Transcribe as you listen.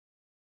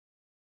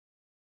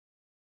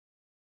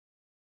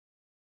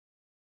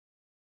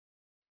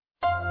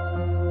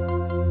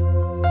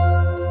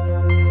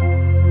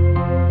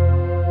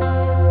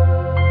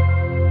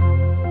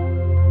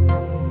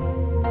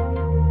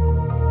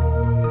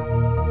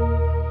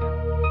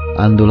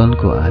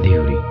आन्दोलनको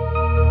आँधीहुरी।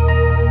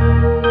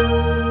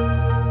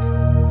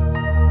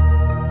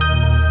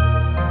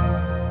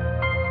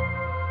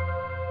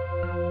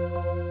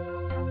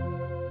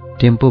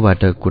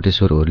 टेम्पोबाट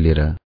कोटेश्वर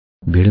ओर्लिएर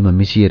भिडमा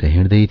मिसिएर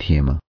हिँड्दै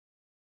थिएँ म।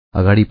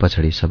 अगाडि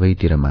पछाडि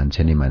सबैतिर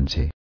मान्छे नै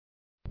मान्छे।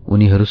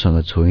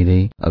 उनीहरूसँग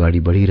छोइँदै अगाडि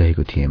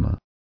बढिरहेको थिएँ म।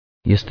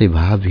 यस्तै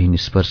भावहीन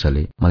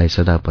स्पर्शले मलाई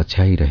सदा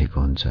पछ्याइरहेको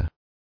हुन्छ।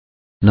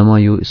 न म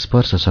यो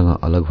स्पर्शसँग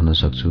अलग हुन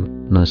सक्छु,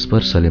 न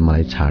स्पर्शले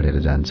मलाई छाडेर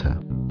जान्छ।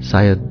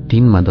 सायद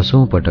दिनमा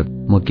 10औं पटक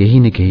म केही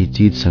न केही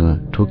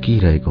चीजसँग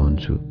ठोकिरहेको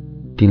हुन्छु,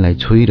 तिनलाई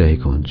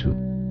छोइरहेको हुन्छु,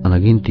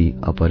 अनगिन्ती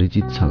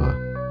अपरिचितसँग।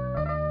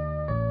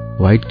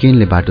 व्हाइट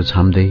केनले बाटो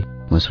छाम्दै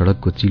म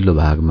सडकको चिल्लो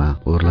भागमा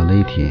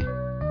ओर्लँदै थिएँ।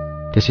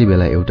 त्यसै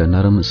बेला एउटा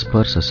नरम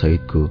स्पर्श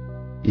सहितको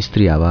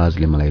स्त्री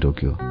आवाजले मलाई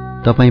रोक्यो।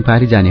 तपाईँ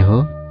पारी जाने हो?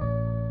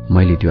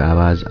 मैले त्यो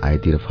आवाज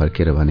आएतिर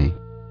फर्केर भने,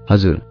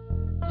 हजुर,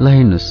 ल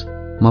हिँड्नुस्,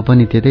 म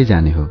पनि त्यतै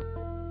जाने हो।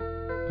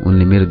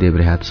 उनले मेरो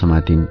देब्रे हात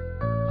समातिन्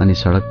अनि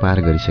सडक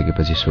पार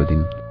गरिसकेपछि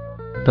सोधिन्,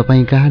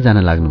 तपाईँ कहाँ जान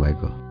लाग्नु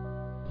भएको?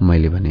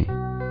 मैले भने,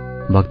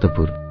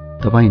 भक्तपुर।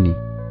 तपाईँ नि?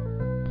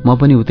 म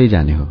पनि उतै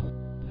जाने हो।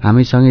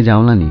 हामी सँगै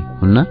जाउँला नि,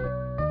 हुन्न?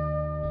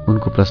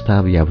 उनको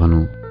प्रस्ताव या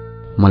भनौँ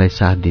मलाई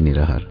साथ दिने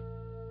रहर।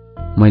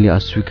 मैले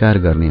अस्वीकार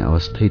गर्ने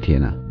अवस्थै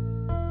थिएन।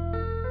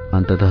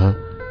 अन्ततः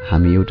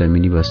हामी एउटा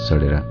मिनी बस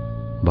चढेर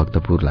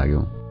भक्तपुर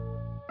लाग्यौं।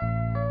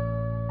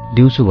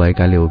 दिउँसो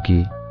भएकाले हो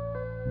कि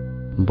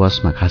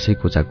बसमा खासै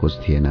कोचाकोच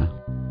थिएन।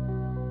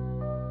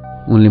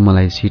 उनले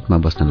मलाई सिटमा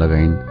बस्न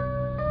लगाइन्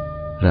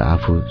र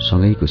आफू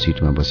सँगैको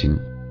सिटमा बसिन्।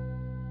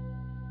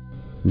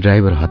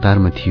 ड्राइभर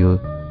हतारमा थियो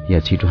या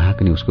छिटो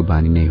हाँक्ने उसको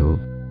बानी नै हो।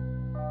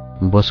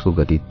 बसको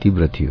गति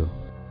तीव्र थियो।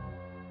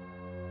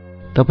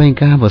 तपाईँ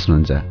कहाँ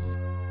बस्नुहुन्छ?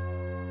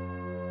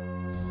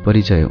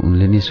 परिचय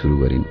उनले नै सुरु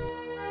गरिन्।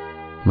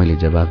 मैले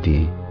जवाब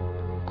दिएँ,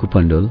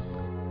 कुपन्डोल।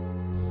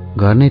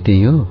 घर नै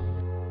त्यही हो?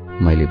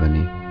 मैले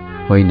भने,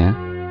 होइन।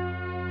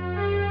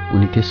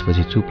 उनी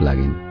त्यसपछि चुप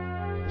लागिन्।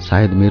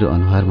 सायद मेरो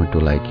अनुहारमा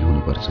टोलाएकी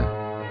हुनुपर्छ।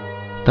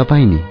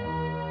 तपाईँ नि?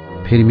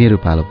 फेरि मेरो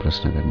पालो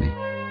प्रश्न गर्ने।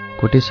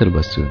 कोटेश्वर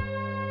बस्छु।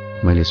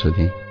 मैले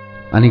सोधेँ,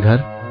 अनि घर?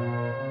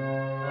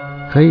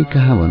 खै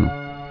कहाँ भनौँ,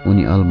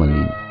 उनी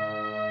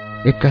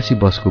अल्मलिन्। एक्कासी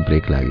बसको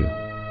ब्रेक लाग्यो।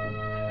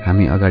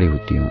 हामी अगाडि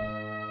हुत्तियौं।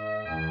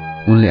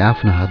 उनले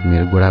आफ्नो हात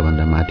मेरो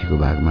गोडाभन्दा माथिको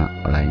भागमा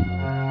अडाइन्।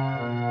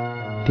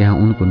 त्यहाँ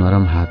उनको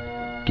नरम हात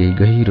केही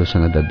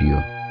गहिरोसँग दबियो।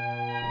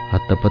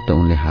 हत्तपत्त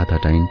उनले हात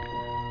हटाइन्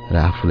र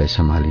आफूलाई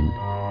सम्हालिन्।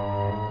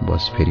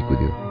 बस फेरि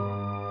कुद्यो।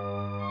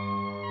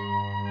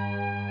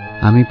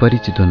 हामी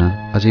परिचित हुन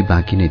अझै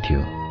बाँकी नै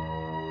थियो।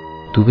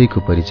 दुवैको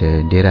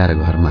परिचय डेरा र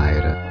घरमा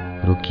आएर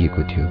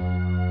रोकिएको थियो।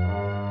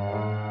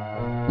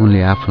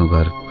 उनले आफ्नो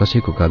घर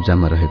कसैको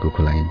कब्जामा रहेको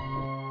खुलाइन्।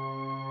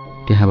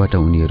 त्यहाँबाट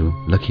उनीहरू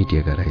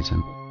लखिटिएका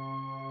रहेछन्।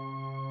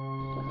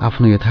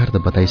 आफ्नो यथार्थ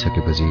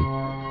बताइसकेपछि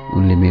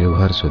उनले मेरो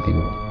घर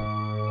सोधिन्।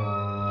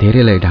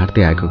 धेरैलाई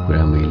ढाँट्दै आएको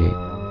कुरा मैले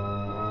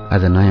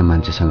आज नयाँ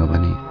मान्छेसँग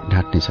भने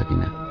ढाँट्नै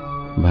सकिनँ।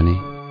 भने,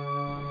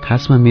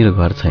 खासमा मेरो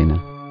घर छैन।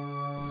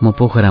 म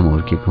पोखरामा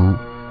हुर्केको हुँ।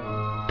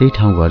 त्यही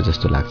ठाउँ घर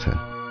जस्तो लाग्छ।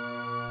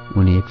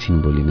 उनी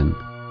एकछिन बोलिनन्।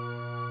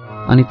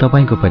 अनि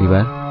तपाईँको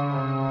परिवार?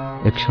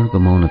 एक क्षणको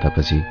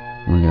मौनतापछि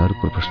उनले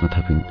अर्को प्रश्न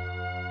थपिन्।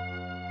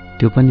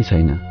 त्यो पनि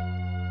छैन।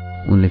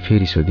 उनले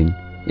फेरि सोधिन्,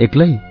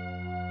 एक्लै?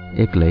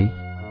 एक्लै,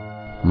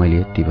 मैले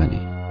यति भने।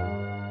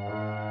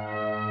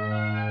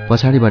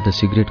 पछाडिबाट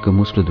सिगरेटको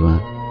मुस्लो धुवाँ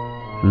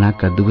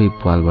नाकका दुवै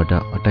पालबाट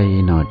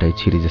अटाइ नअटाइ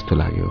छिरे जस्तो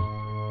लाग्यो।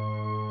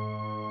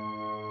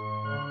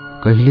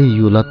 कहिल्यै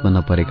यो लतमा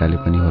नपरेकाले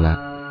पनि होला,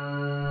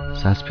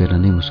 सास फेर्न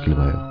नै मुस्किल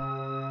भयो।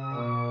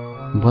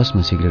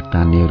 बसमा सिगरेट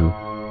तान्नेहरू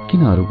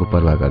किन अरूको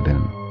परवाह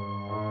गर्दैनन्?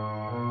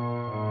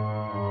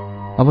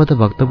 अब त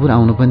भक्तपुर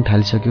आउनु पनि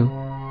थालिसक्यो।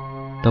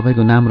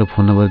 तपाईँको नाम र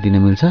फोन नम्बर दिन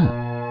मिल्छ?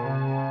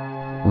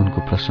 उनको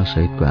प्रश्न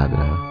सहितको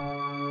आग्रह।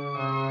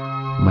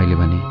 मैले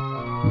भने,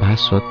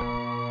 भास्वत,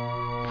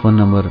 फोन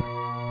नम्बर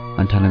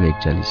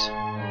 9841।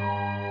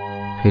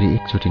 फेरि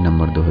एकचोटि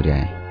नम्बर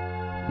दोहोर्याएँ।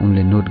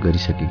 उनले नोट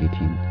गरिसकेकी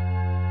थिइन्।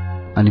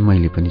 अनि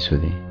मैले पनि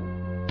सोधेँ,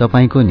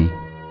 तपाईँको नि?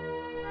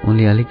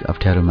 उनले अलिक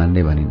अप्ठ्यारो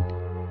मान्दै भनिन्,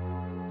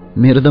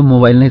 मेरो त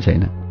मोबाइल नै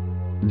छैन।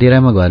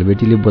 डेरामा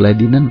घरबेटीले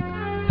बोलाइदिनन्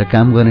र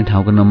काम गर्ने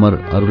ठाउँको नम्बर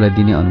अरूलाई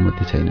दिने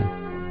अनुमति छैन।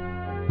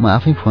 म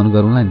आफै फोन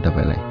गरौँला नि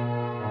तपाईँलाई।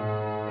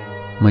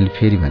 मैले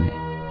फेरि भने,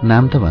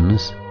 नाम त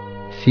भन्नुहोस्।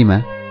 सीमा।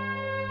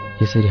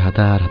 यसरी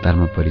हतार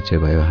हतारमा परिचय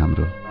भयो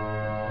हाम्रो।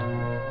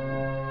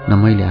 न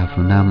मैले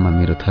आफ्नो नाममा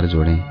मेरो थर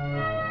जोडेँ,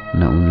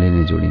 न उनले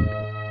नै जोडिन्।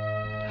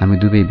 हामी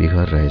दुवै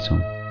बेघर रहेछौँ।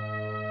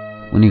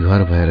 उनी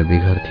घर भएर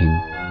बेघर थिइन्,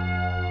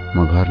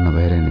 म घर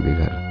नभएर नै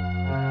बेघर।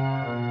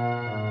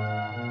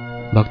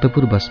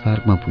 भक्तपुर बस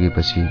पार्कमा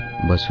पुगेपछि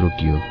बस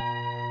रोकियो।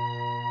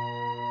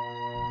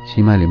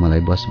 सीमाले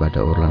मलाई बसबाट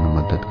ओर्लन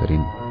मद्दत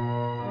गरिन्।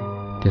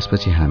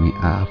 त्यसपछि हामी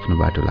आफ्नो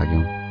बाटो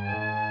लाग्यौं।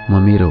 म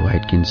मेरो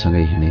व्हाइट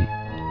किनसँगै हिँडेँ,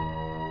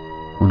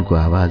 उनको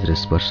आवाज र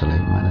स्पर्शलाई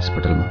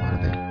मानसपटलमा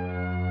भर्दै।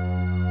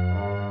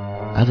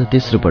 आज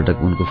तेस्रो पटक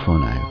उनको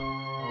फोन आयो।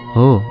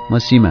 हो, म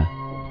सीमा।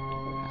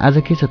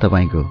 आज के छ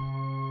तपाईँको?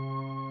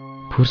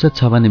 फुर्सद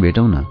छ भने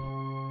भेटौँ न।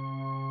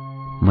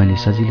 मैले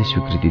सजिलै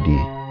स्वीकृति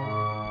दिएँ।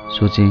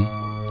 सोचे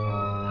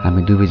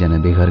हामी दुवैजना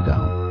बेघरका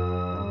हौं।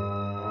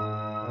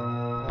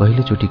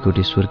 पहिलोचोटि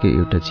कोटेश्वरकै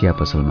एउटा चिया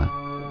पसलमा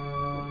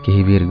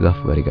केही बेर गफ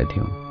गरेका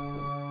थियौं।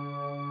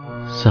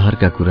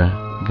 शहरका कुरा,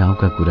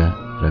 गाउँका कुरा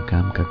र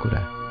कामका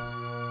कुरा।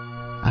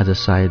 आज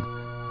सायद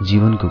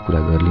जीवनको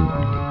कुरा गर्लिन्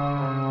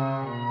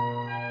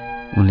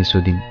उनले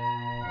सोधिन्,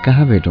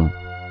 कहाँ भेटौं?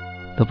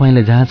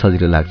 तपाईलाई जहाँ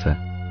सजिलो लाग्छ।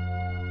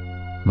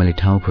 मैले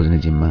ठाउँ खोज्ने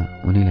जिम्मा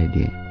उनीलाई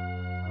दिएँ।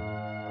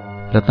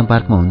 रत्न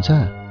पार्कमा हुन्छ?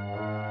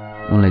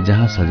 उनलाई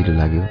जहाँ सजिलो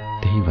लाग्यो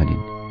त्यही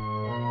भनिन्।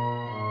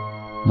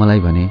 मलाई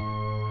भने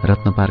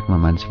रत्न पार्कमा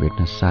मान्छे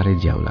भेट्न साह्रै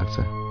ज्याउ लाग्छ।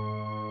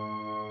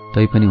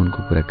 तैपनि उनको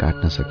कुरा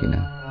काट्न सकिन।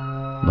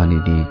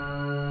 भनिदिएँ,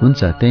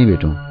 हुन्छ त्यही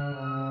भेटौं।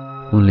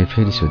 उनले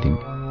फेरि सोधिन्,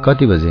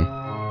 कति बजे?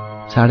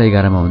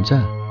 11:30 मा हुन्छ?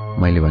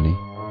 मैले भने।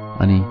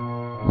 अनि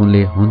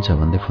उनले हुन्छ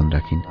भन्दै फोन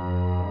राखिन्।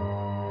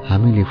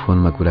 हामीले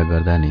फोनमा कुरा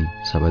गर्दा नै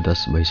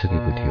 10:15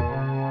 भइसकेको थियो।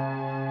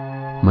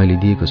 मैले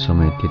दिएको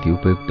समय त्यति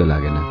उपयुक्त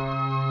लागेन।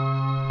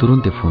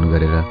 तुरुन्तै फोन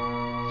गरेर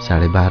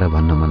 12:30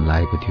 भन्न मन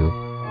लागेको थियो,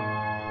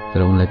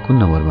 तर उनलाई कुन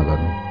नम्बरमा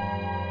गर्नु?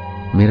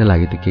 मेरा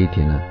लागि त केही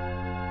थिएन,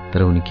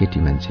 तर उनी केटी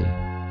मान्छे,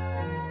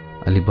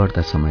 अलि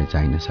बढ्ता समय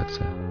चाहिन सक्छ।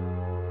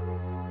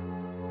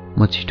 म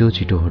छिटो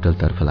छिटो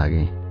होटलतर्फ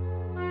लागेँ।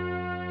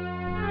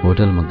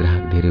 होटलमा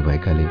ग्राहक धेरै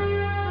भएकाले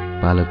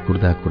पालो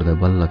कुर्दा कुर्दा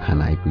बल्ल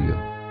खाना आइपुग्यो।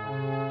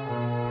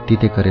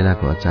 तिते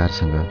करेलाको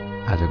अचारसँग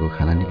आजको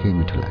खाना निकै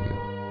मिठो लाग्यो।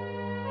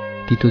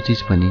 तितो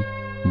चिज पनि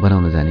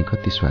बनाउन जाने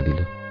कति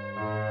स्वादिलो।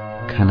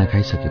 खाना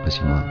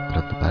खाइसकेपछि म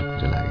रत्न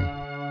पार्कतिर लागेँ।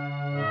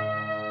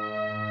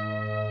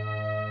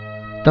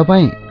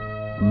 तपाई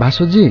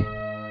बासोजी?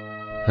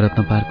 रत्न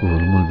पार्कको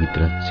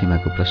हुलमुलभित्र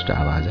सीमाको प्रष्ट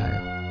आवाज आयो।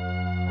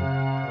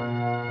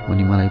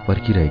 उनी मलाई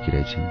पर्खिरहेकी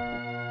रहेछन्।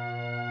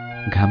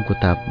 घामको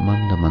ताप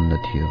मन्द मन्द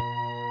थियो।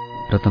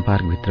 रत्न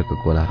पार्कभित्रको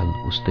कोलाहल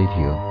उस्तै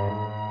थियो।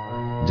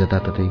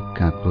 जताततै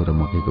काँक्रो र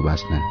मकैको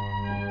बास्ना।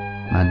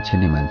 मान्छे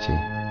नै मान्छे।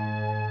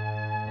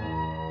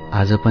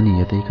 आज पनि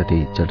यतै कतै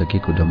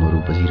चटकेको डमरू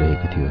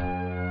बजिरहेको थियो।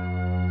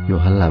 यो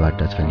हल्लाबाट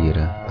छलिएर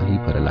अलि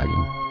पर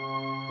लाग्यौं।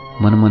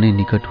 मनमनै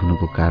निकट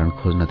हुनुको कारण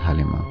खोज्न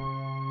थाले म।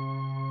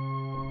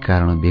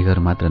 कारण बेघर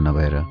मात्र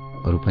नभएर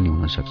अरू पनि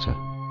हुन सक्छ।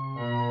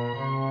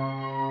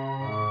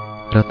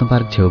 रत्न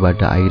पार्क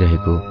छेउबाट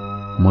आइरहेको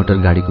मोटर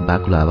गाडीको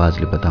बाक्लो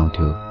आवाजले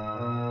बताउँथ्यो,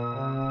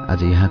 आज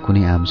यहाँ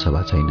कुनै आम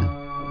सभा छैन,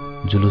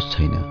 जुलुस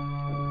छैन।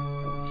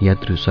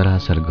 यात्रु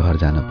सरासर घर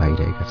जान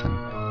पाइरहेका छन्।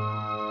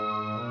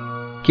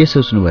 के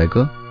सोच्नु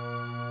भएको?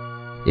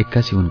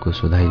 एक्कासी उनको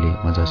सोधाइले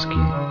म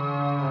झस्किएँ।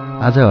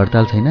 आज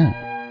हडताल छैन?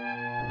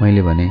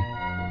 मैले भने,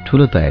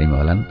 ठूलो तयारीमा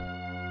होलान्।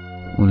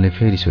 उनले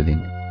फेरि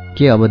सोधिन्,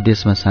 के अब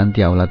देशमा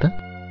शान्ति आउला त?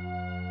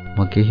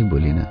 म केही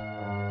बोलिन।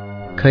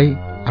 खै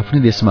आफ्नै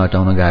देशमा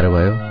हटाउन गाह्रो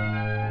भयो।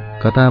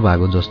 कता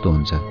भागो जस्तो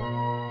हुन्छ।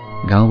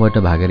 गाउँबाट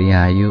भागेर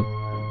यहाँ आइयो,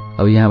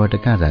 अब यहाँबाट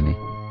कहाँ जाने?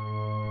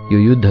 यो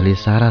युद्धले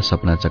सारा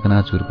सपना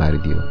चकनाचुर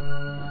पारिदियो।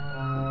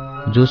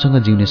 जोसँग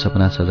जिउने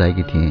सपना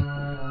सजाएकी थिएँ,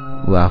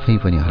 ऊ आफै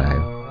पनि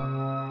हरायो।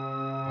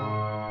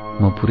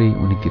 म पुरै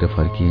उनीतिर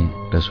फर्किएँ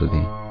र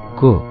सोधेँ,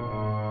 को?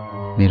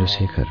 मेरो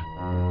शेखर।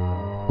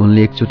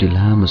 उनले एकचोटि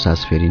लामो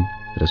सास फेरिन्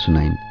र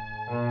सुनाइन्,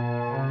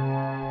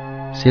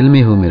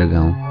 सेलमै हो मेरो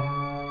गाउँ।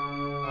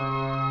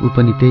 ऊ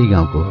पनि त्यही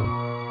गाउँको हो।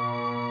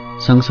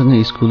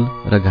 सँगसँगै स्कुल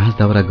र घाँस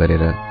दाउरा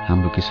गरेर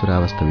हाम्रो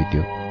किशोरावस्था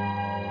बित्यो।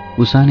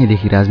 ऊ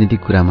सानैदेखि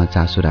राजनीतिक कुरामा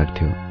चासो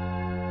राख्थ्यो।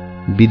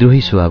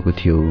 विद्रोही स्वभावको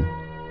थियो ऊ।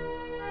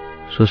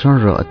 शोषण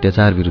र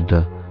अत्याचार विरुद्ध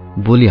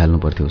बोलिहाल्नु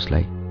पर्थ्यो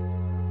उसलाई।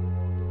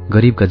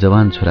 गरिबका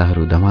जवान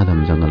छोराहरू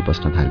धमाधम जंगल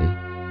बस्न थाले।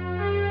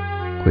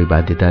 कोही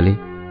बाध्यताले,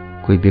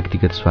 कोही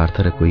व्यक्तिगत स्वार्थ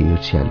र कोही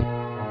ईर्ष्याले।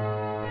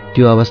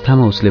 त्यो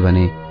अवस्थामा उसले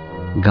भने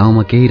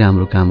गाउँमा केही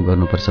राम्रो काम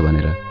गर्नुपर्छ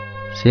भनेर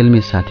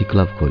सेलमे साथी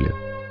क्लब खोल्यो।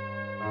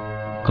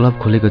 क्लब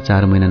खोलेको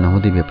 4 महिना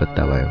नहुँदै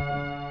बेपत्ता भयो।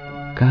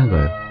 कहाँ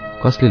गयो?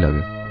 कसले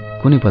लग्यो?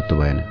 कुनै पत्तो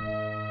भएन।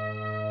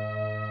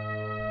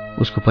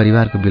 उसको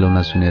परिवारको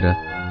बिलौना सुनेर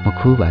म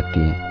खुब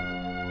आत्तिएँ।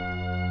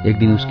 एक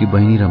दिन उसकी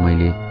बहिनी र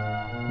मैले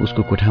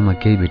उसको कोठामा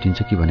केही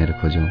भेटिन्छ कि भनेर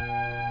खोज्यौं।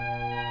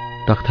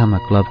 तख्तामा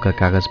क्लबका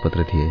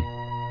कागजपत्र थिए।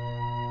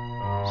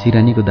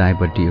 सिरानीको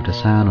दायाँपट्टि एउटा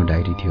सानो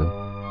डायरी थियो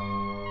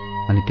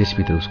अनि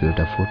त्यसभित्र उसको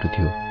एउटा फोटो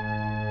थियो।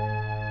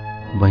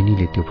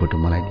 बहिनीले त्यो फोटो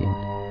मलाई दिइन्।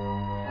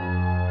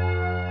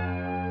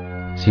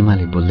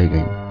 सीमाले बोल्दै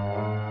गइन्,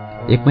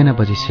 1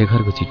 महिनापछि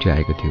शेखरको चिठी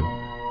आएको थियो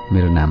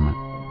मेरो नाममा।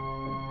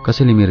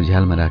 कसैले मेरो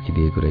झ्यालमा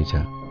राखिदिएको रहेछ।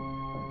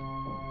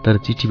 तर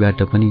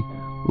चिठीबाट पनि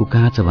ऊ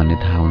कहाँ छ भन्ने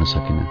थाहा हुन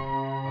सकेन।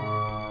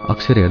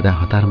 अक्षर हेर्दा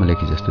हतारमा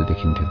लेखे जस्तो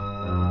देखिन्थ्यो।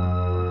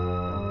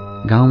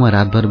 गाउँमा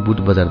रातभर बुट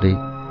बजार्दै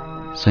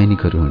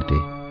सैनिकहरू हिँड्थे।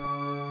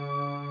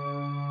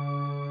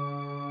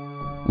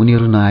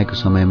 उनीहरू नआएको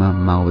समयमा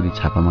माओवादी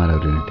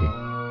छापामारहरू हिँड्थे।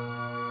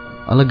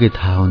 अलग्गै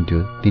थाहा हुन्थ्यो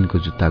तिनको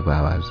जुत्ताको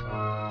आवाज।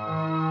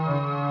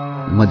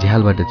 म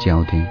झ्यालबाट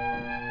च्याउँथेँ,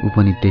 ऊ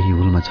पनि त्यही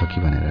हुलमा छ कि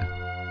भनेर।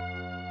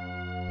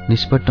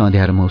 निष्पट्ट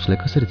अँध्यारोमा उसलाई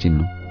कसरी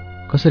चिन्नु,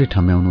 कसरी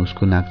ठम्याउनु?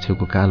 उसको नाक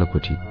छेउको कालो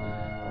कोठी,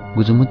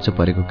 गुजुमुच्च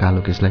परेको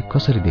कालो केसलाई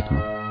कसरी देख्नु?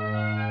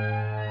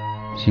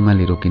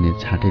 सीमाले रोकिने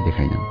छाँटै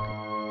देखाइनन्।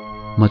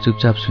 म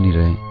चुपचाप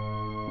सुनिरहे,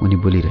 उनी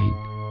बोलिरहिन्।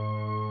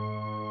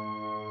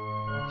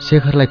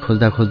 शेखरलाई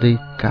खोज्दा खोज्दै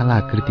काला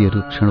आकृतिहरू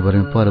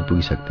क्षणभरमै पर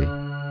पुगिसक्थे।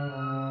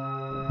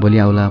 भोलि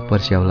आउला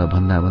पर्सि आउला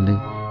भन्दा भन्दै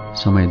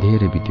समय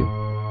धेरै बित्यो।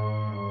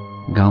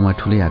 गाउँमा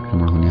ठूलै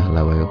आक्रमण हुने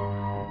हल्ला भयो।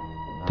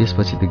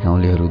 त्यसपछि त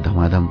गाउँलेहरू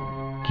धमाधम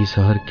कि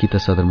शहर कि त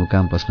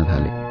सदरमुकाम बस्न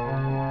थाले।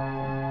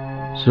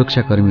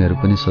 सुरक्षाकर्मीहरू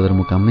पनि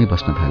सदरमुकाममै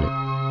बस्न थाले।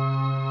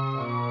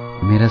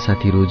 मेरा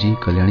साथी रोजी,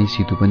 कल्याणी,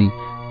 सितु पनि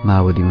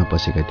माओवादीमा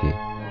पसेका थिए।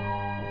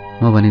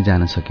 म भने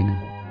जान सकिनँ।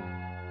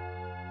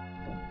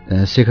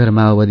 शेखर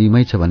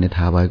माओवादीमै छ भन्ने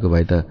थाहा भएको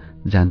भए त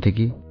जान्थे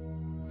कि।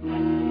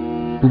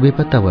 ऊ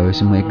बेपत्ता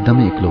भएपछि म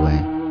एकदमै एक्लो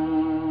भएँ।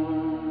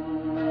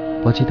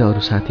 पछि त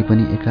अरू साथी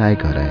पनि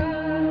एकाएक हराए।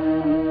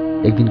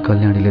 एक दिन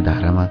कल्याणीले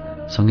धारामा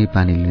सँगै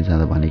पानी लिन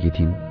जाँदा भनेकी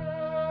थिइन्,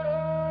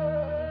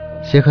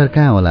 शेखर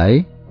कहाँ होला है,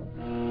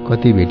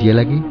 कतै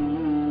भेटिएला कि?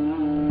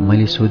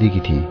 मैले सोधेकी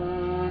थिएँ,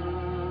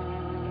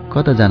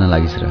 कता जान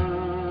लागिस् र?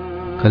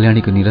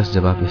 कल्याणीको निरस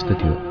जवाफ यस्तो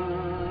थियो,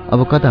 अब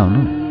कता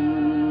हुनु,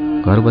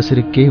 घर बसेर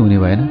केही हुने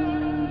भएन,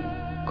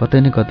 कतै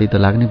न कतै त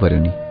लाग्नै पर्यो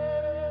नि।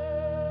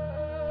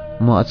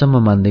 म अचम्म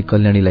मान्दै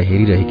कल्याणीलाई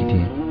हेरिरहेकी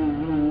थिएँ।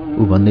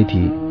 ऊ भन्दै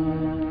थिए,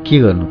 के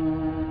गर्नु,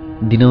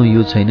 दिनौँ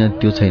यो छैन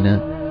त्यो छैन,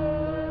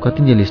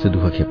 कतिन्जेल यस्तो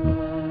दुःख खेप्नु।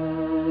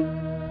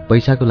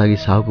 पैसाको लागि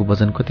साहुको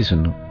वचन कति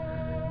सुन्नु।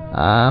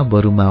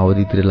 बरु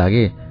माओवादीतिर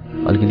लागे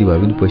अलिकति भए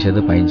पनि पैसा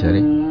त पाइन्छ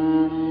अरे।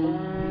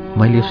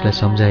 मैले उसलाई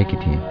सम्झाएकी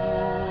थिएँ।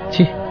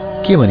 छि,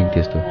 के भनेको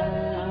त्यस्तो,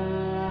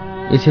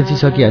 एसएलसी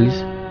सकिहालिस्,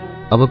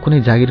 अब कुनै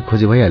जागिर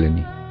खोजे भइहाल्यो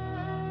नि।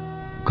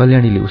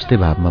 कल्याणीले उस्तै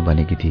भावमा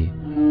भनेकी थिए।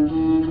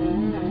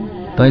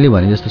 तैँले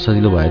भने जस्तो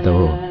सजिलो भए त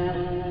हो,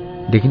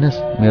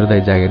 देखिनस् मेरो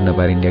दाइ जागिर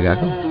नपाएर इन्डिया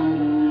गएको,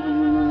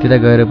 त्यता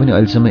गएर पनि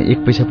अहिलेसम्म एक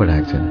पैसा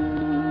पठाएको छैन।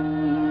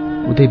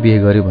 उतै बिहे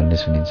गर्यो भन्ने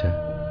सुनिन्छ।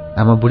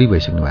 आमा बुढी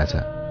भइसक्नु भएको छ।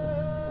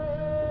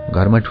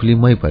 घरमा ठुली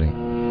मै परेँ।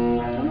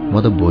 म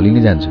त भोलि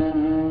नै जान्छु,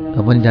 त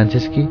पनि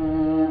जान्छस् कि?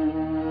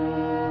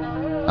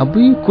 अब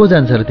को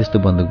जान्छ र त्यस्तो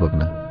बन्दुक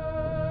बोक्न?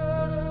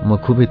 म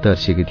खुबै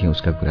तर्सिएकी थिएँ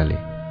उसका कुराले।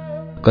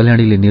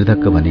 कल्याणीले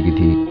निर्धक्क भनेकी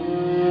थिए,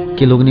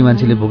 के लोग्ने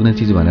मान्छेले बोक्ने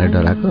चिज भनेर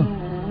डराएको?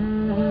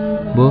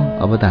 बो,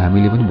 अब त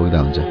हामीले पनि बोक्दा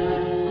हुन्छ।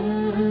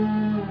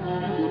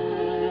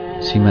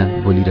 सीमा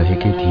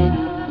बोलिरहेकै थिइन्।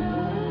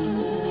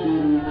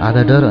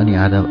 आधा डर अनि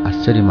आधा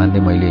आश्चर्य मान्दै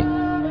मैले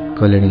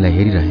कल्याणीलाई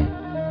हेरिरहेँ।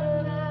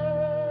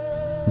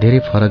 धेरै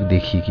फरक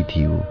देखिएकी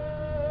थिए ऊ।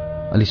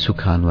 अलि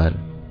सुक्खा अनुहार,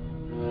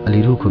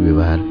 अलि रुखो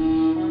व्यवहार,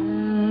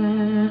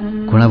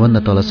 घुँडाभन्दा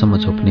तलसम्म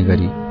छोप्ने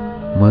गरी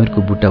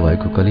मयूरको बुट्टा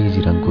भएको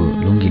कलेजी रङको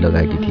लुङ्गी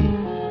लगाएकी थिए।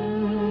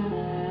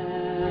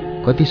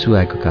 कति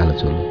सुहाएको कालो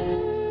चोलो।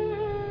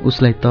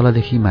 उसलाई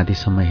तलदेखि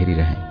माथिसम्म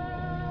हेरिरहेँ।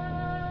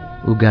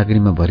 ऊ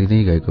गाग्रीमा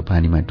भरिँदै गएको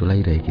पानीमा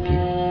टोलाइरहेकी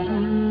थिए।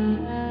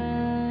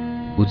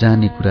 ऊ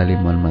जाने कुराले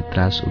मनमा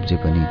त्रास उब्जे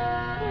पनि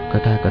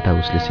कता कता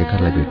उसले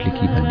शेखरलाई भेट्ले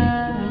कि भन्ने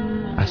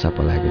आशा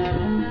पलाएको थियो।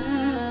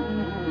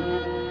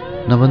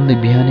 नभन्दै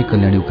बिहानै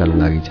कल्याणी उकालो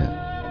लागेछ।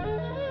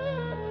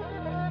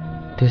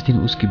 त्यस दिन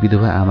उसकी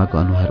विधवा आमाको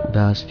अनुहार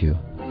उदास थियो।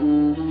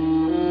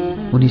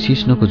 उनी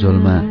सिस्नोको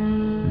झोलमा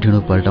ढिँडो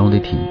पल्टाउँदै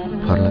थिइन्,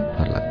 फर्लक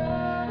फर्लक।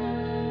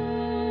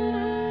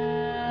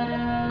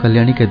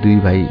 कल्याणीका दुई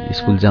भाइ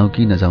स्कुल जाउँ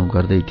कि नजाउँ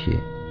गर्दै थिए।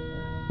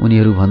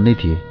 उनीहरू भन्दै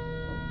थिए,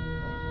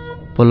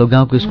 पल्लो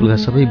गाउँको स्कुलका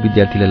सबै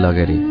विद्यार्थीलाई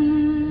लगेरे,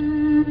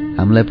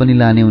 हामीलाई पनि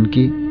लाने हुन्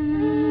कि?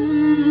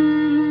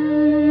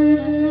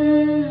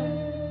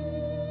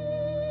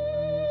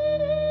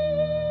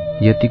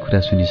 यति कुरा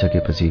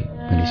सुनिसकेपछि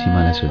मैले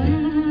सीमालाई सोधेँ,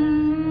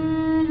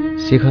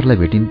 शेखरलाई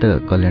भेटिन् त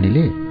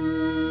कल्याणीले?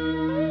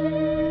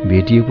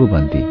 भेटियो पो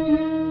भन्थे।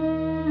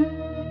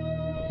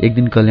 एक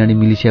दिन कल्याणी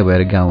मिलिसिया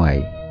भएर गाउँ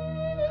आए।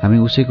 हामी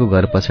उसैको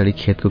घर पछाडि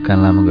खेतको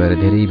कान्लामा गएर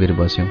धेरै बेर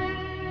बस्यौं।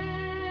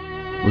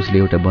 उसले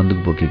एउटा बन्दुक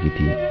बोकेकी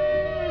थिए।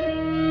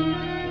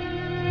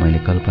 मैले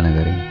कल्पना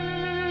गरेँ,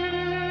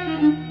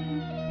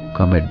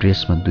 कमेट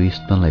ड्रेसमा दुई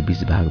स्तनलाई बीच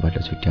भागबाट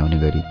छुट्याउने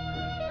गरी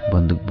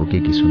बन्दुक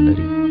बोकेकी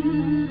सुन्दरी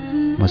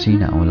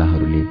मसिना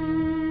औँलाहरूले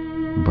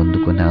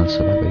बन्दुकको नाल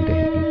सभा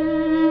गरिरहेकी।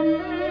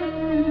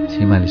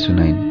 सीमाले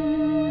सुनाइन्,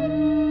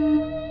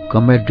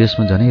 कमेट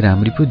ड्रेसमा झनै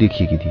राम्री पो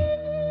देखिएकी थिए।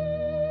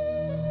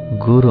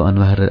 गोरो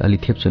अनुहार र अलि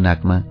थेप्चो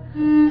नाकमा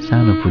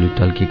सानो फुली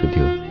टल्किएको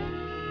थियो।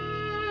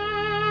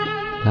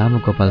 लामो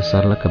कपाल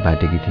सर्लक्क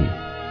बाटेकी थिए।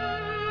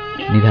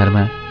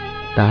 निधारमा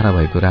तारा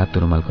भएको रातो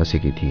रुमाल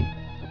कसेकी थिए।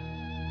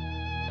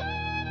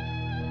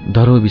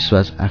 धरो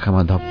विश्वास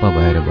आँखामा धप्प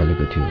भएर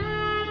बलेको थियो।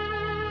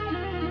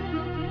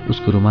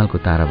 उसको रुमालको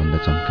ताराभन्दा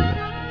चम्किलो।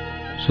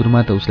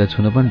 सुरुमा त उसलाई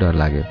छुन पनि डर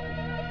लाग्यो।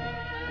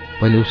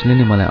 पहिले उसले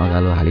नै मलाई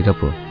अगालो हालेर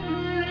पो।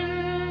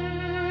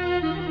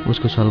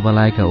 उसको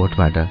सलबलाएका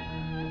ओठबाट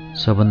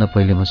सबभन्दा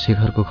पहिले म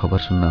शेखरको खबर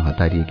सुन्न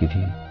हतारिएकी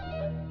थिएँ।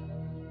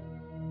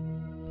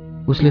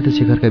 उसले त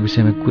शेखरका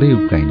विषयमा कुरै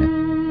उक्काइन।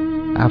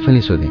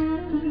 आफैले सोधे,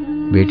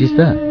 भेटिस्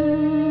त?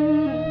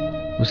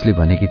 उसले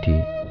भनेकी थिए,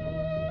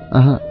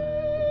 अह,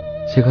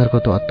 शेखरको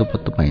त अत्तो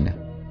पत्तो पाइन।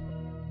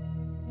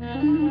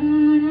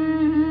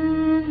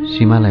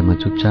 सीमालाई म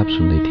चुपचाप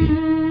सुन्दै थिएँ।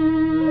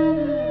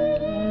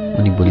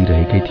 उनी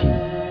बोलिरहेकै थिइन्।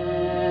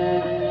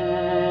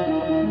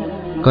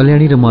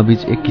 कल्याणी र म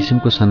बीच एक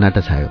किसिमको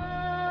सन्नाटा छायो।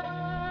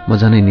 म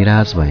झनै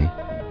निराश भएँ।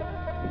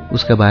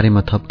 उसका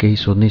बारेमा थप केही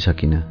सोध्नै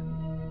सकिन।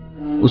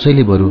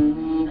 उसैले बरु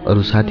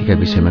अरू साथीका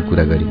विषयमा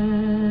कुरा गरी।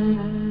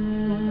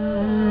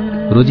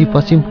 रोजी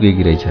पश्चिम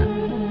पुगेकी रहेछ।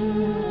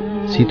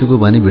 सीतुको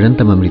भने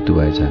भिडन्तमा मृत्यु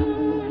भएछ।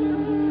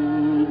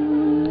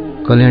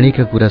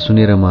 कल्याणीका कुरा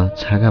सुनेर म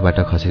छाँगाबाट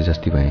खसे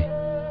जस्ती भएँ।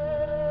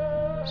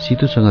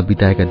 सीतुसँग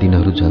बिताएका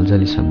दिनहरू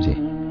झलझली सम्झे।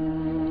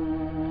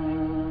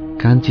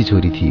 कान्छी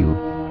छोरी थिए ऊ।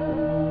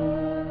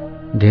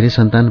 धेरै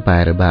सन्तान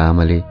पाएर बा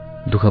आमाले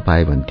दुःख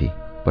पाए भन्थे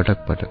पटक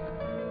पटक।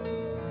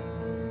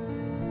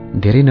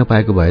 धेरै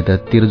नपाएको भए त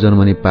तेरो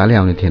जन्मने पाले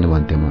आउने थिएन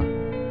भन्थे म।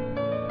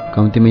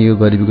 कम्तीमा यो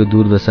गरिबीको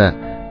दुर्दशा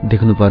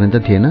देख्नु पर्ने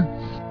त थिएन।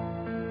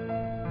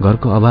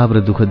 घरको अभाव र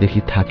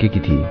दुःखदेखि थाकेकी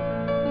थिए।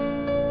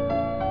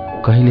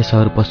 कहिले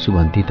सहर पस्छु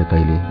भन्थे त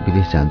कहिले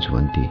विदेश जान्छु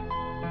भन्थे।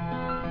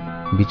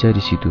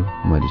 बिचारी सीतु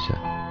मरिछ।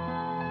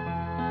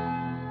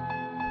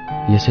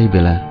 यसै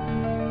बेला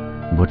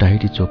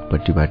भोटाहिटी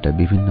चोकपट्टिबाट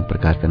विभिन्न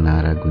प्रकारका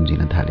नारा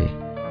गुन्जिन थाले।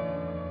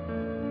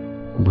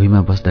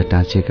 भुइँमा बस्दा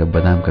टाँसिएका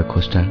बदामका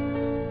खोस्टा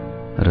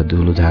र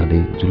धुलो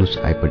झार्दै जुलुस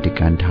आएपट्टि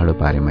कान ठाडो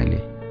पारे मैले।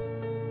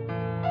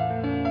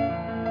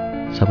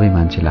 सबै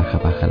मान्छे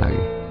लाखापाखा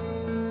लागे।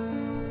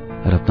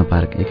 रत्न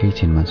पार्क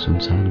एकैछिनमा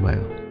सुनसान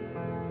भयो।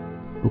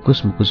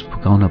 उकुस मुकुस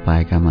फुकाउन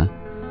पाएकामा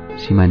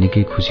सीमा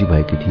निकै खुसी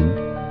भएकी थिइन्।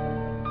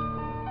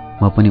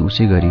 म पनि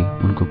उसै गरी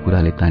उनको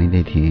कुराले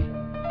तानिँदै थिएँ।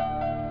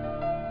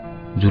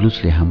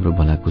 जुलुसले हाम्रो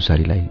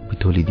भलाकुसारीलाई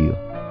बिथोलिदियो।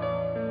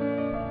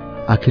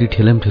 आखिर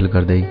ठेलमठेल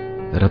गर्दै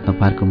रत्न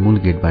पार्कको मूल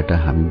गेटबाट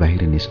हामी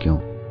बाहिर निस्क्यौं।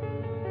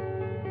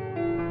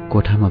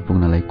 कोठामा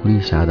पुग्नलाई कुनै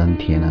साधन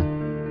थिएन।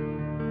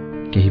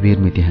 केही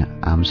बेरमै त्यहाँ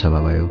आमसभा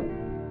भयो।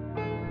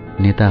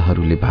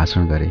 नेताहरूले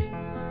भाषण गरे।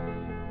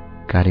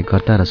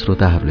 कार्यकर्ता र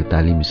श्रोताहरूले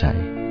ताली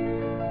मिसाए।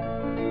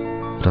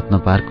 रत्न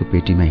पार्कको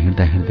पेटीमा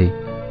हिँड्दा हिँड्दै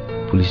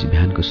पुलिस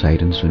भ्यानको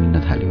साइरन सुनिन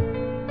थाल्यो।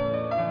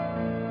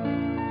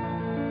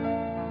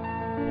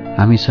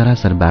 हामी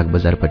सरासर बाग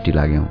बजारपट्टि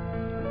लाग्यौं।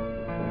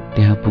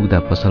 त्यहाँ पुग्दा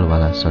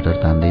पसलवाला सटर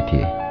तान्दै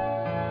थिए।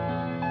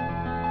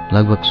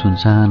 लगभग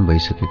सुनसान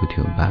भइसकेको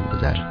थियो बाग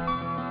बजार।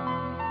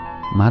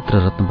 मात्र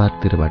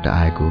रत्नपार्कतिरबाट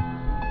आएको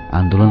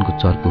आन्दोलनको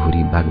चर्को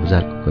हुरी बाग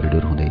बजारको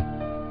करिडोर हुँदै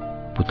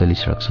पुतली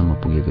सडकसम्म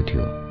पुगेको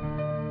थियो।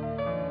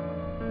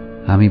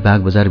 हामी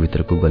बाग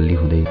बजारभित्रको गल्ली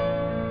हुँदै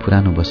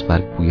पुरानो बस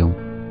पार्क पुग्यौं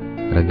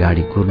र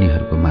गाडी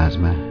कुर्नेहरूको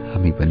माझमा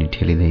हामी पनि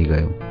ठेलिँदै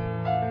गयौं।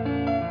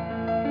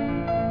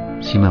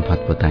 सीमा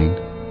फतफताइन्,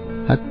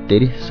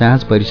 हत्तेरी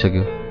साँझ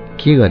परिसक्यो,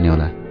 के गर्ने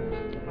होला?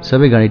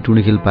 सबै गाडी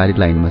टुँडिखेल पारी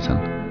लाइनमा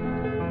छन्।